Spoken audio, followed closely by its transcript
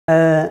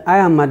I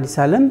am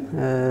Adissalem.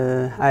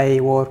 I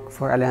work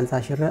for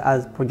Alianza Shire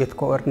as project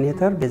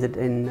coordinator based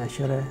in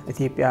Shire,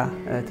 Ethiopia,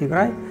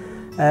 Tigray.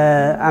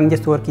 I'm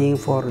just working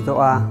for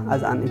ZOA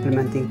as an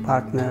implementing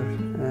partner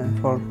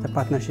for the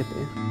partnership.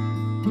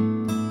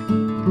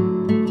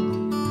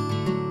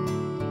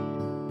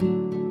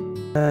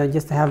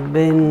 Just have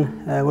been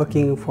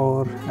working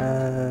for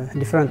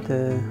different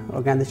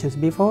organizations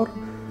before.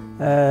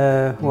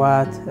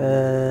 What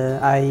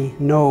I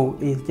know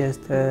is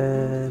just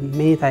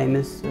many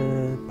times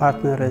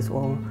partners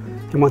or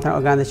humanitarian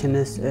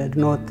organizations do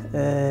not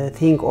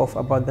think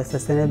about the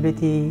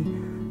sustainability,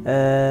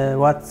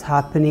 what's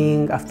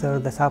happening after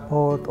the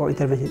support or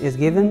intervention is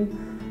given.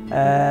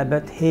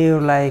 But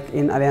here, like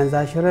in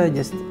Alianza Shire,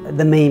 just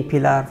the main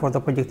pillar for the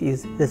project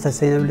is the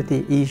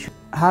sustainability issue.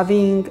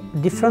 Having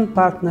different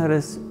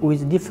partners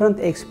with different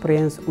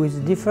experience,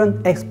 with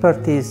different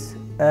expertise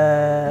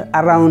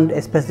around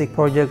a specific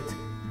project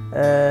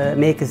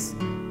makes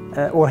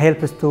or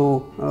helps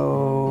to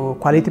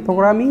quality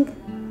programming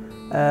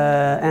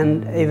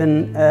and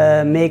even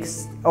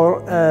makes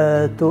or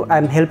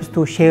helps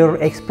to share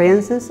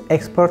experiences,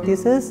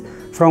 expertises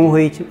from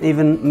which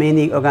even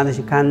many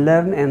organizations can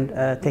learn and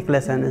take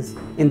lessons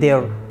in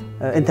their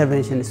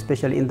intervention,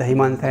 especially in the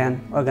humanitarian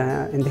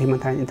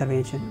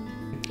intervention.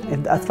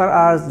 As far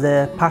as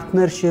the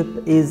partnership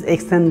is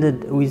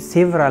extended with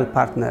several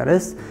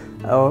partners,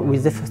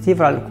 with the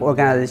several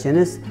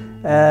organizations,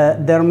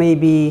 there may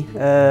be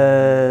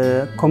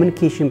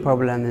communication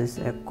problems,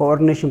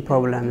 coordination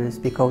problems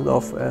because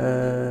of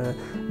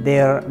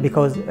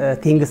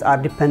things are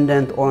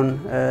dependent on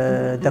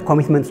the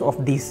commitments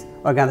of these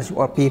organizations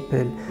or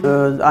people.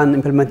 An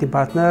implementing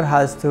partner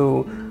has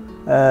to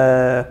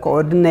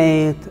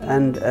coordinate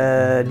and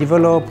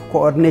develop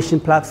coordination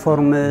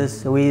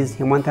platforms with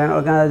humanitarian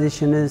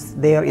organizations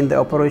there in the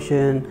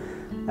operation,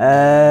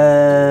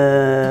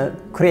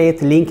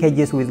 create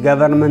linkages with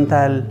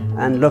governmental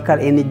and local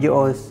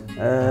NGOs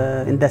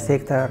in the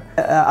sector.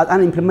 As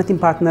an implementing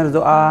partner,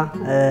 ZOA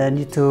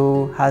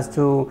has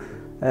to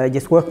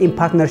just work in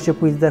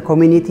partnership with the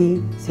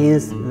community,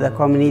 since the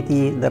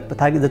community, the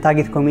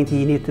target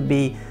community need to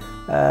be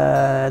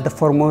the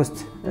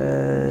foremost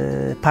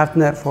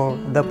partner for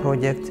the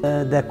project.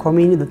 The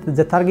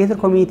targeted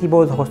community,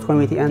 both the host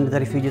community and the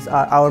refugees,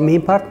 are our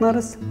main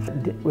partners.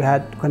 We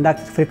had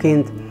conducted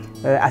frequent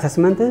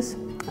assessments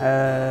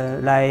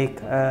like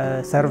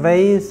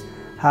surveys,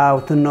 how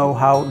to know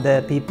how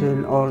the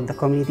people or the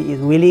community is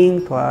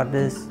willing toward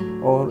this,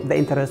 or the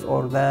interest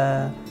or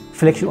the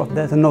reflection of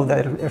the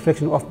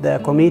reflection of the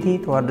community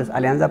toward this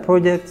Alianza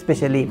project,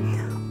 especially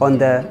on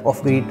the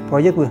off-grid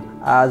project,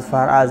 as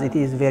far as it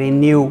is very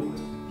new.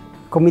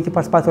 Community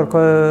participatory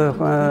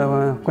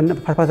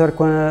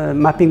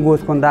mapping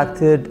was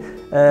conducted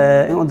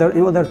in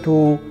order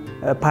to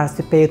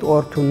participate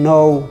or to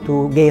know,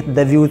 to get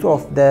the views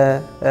of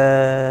the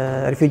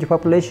refugee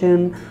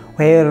population,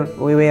 where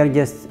we were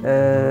just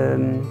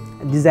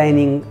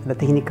designing the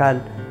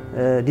technical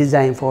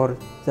design for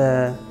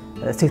the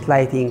street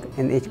lighting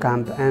in each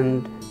camp,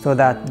 and so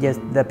that just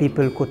the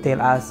people could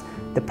tell us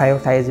the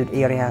prioritized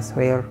areas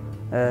where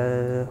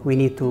we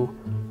need to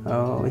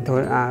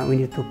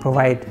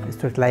provide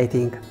street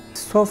lighting.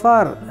 So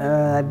far,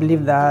 I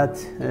believe that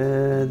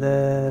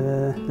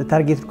the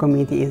target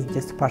community is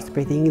just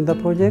participating in the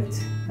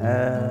project.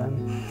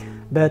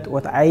 But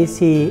what I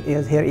see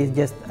here is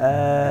just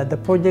the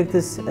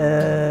project's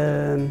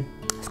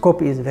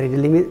scope is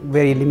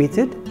very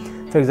limited.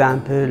 For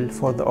example,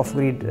 for the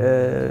off-grid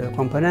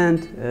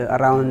component,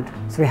 around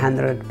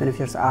 300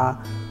 beneficiaries are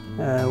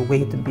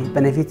going to be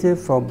benefited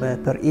from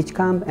per each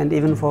camp, and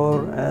even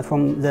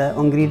from the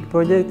on-grid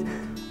project,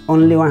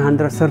 only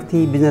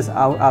 130 businesses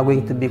are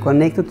going to be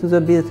connected to the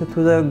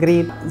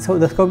grid. So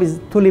the scope is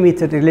too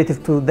limited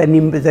relative to the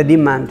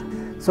demand.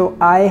 So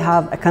I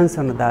have a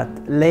concern that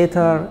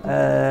later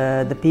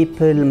the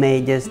people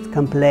may just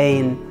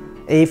complain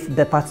if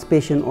the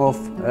participation of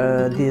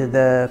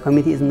the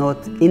committee is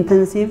not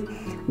intensive.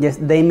 Yes,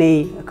 they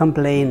may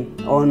complain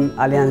on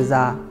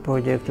Alianza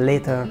project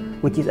later,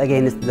 which is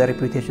against the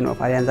reputation of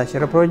Alianza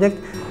Shire project.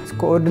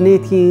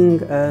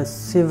 Coordinating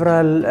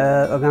several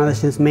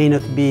organizations may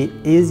not be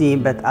easy,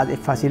 but as a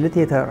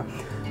facilitator,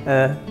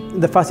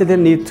 the facilitator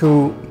needs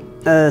to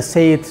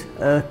set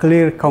a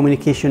clear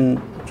communication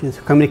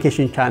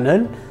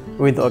channel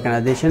with the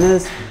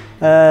organizations,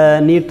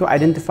 need to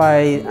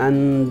identify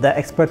the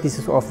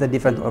expertise of the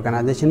different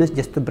organizations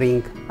just to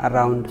bring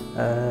around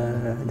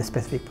the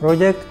specific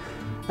project,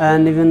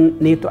 and even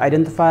need to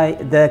identify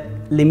the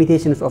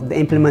limitations of the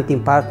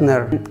implementing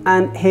partner.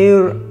 And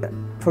here,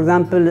 for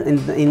example,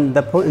 in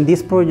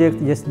this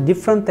project, just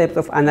different types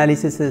of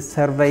analysis,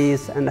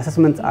 surveys, and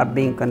assessments are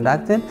being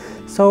conducted.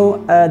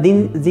 So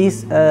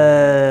these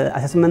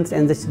assessments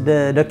and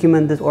the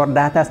documents or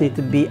data need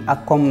to be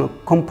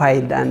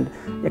compiled, and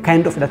a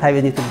kind of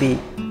database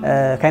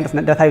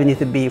need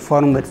to be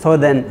formed. So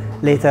then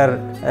later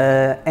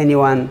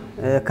anyone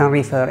can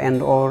refer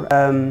and or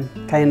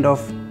kind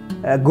of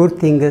good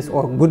things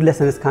or good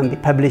lessons can be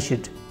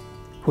published,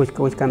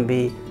 which can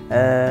be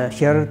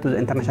share to the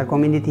international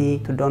community,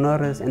 to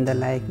donors, and the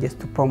like, just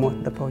to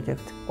promote the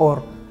project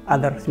or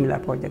other similar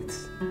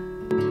projects.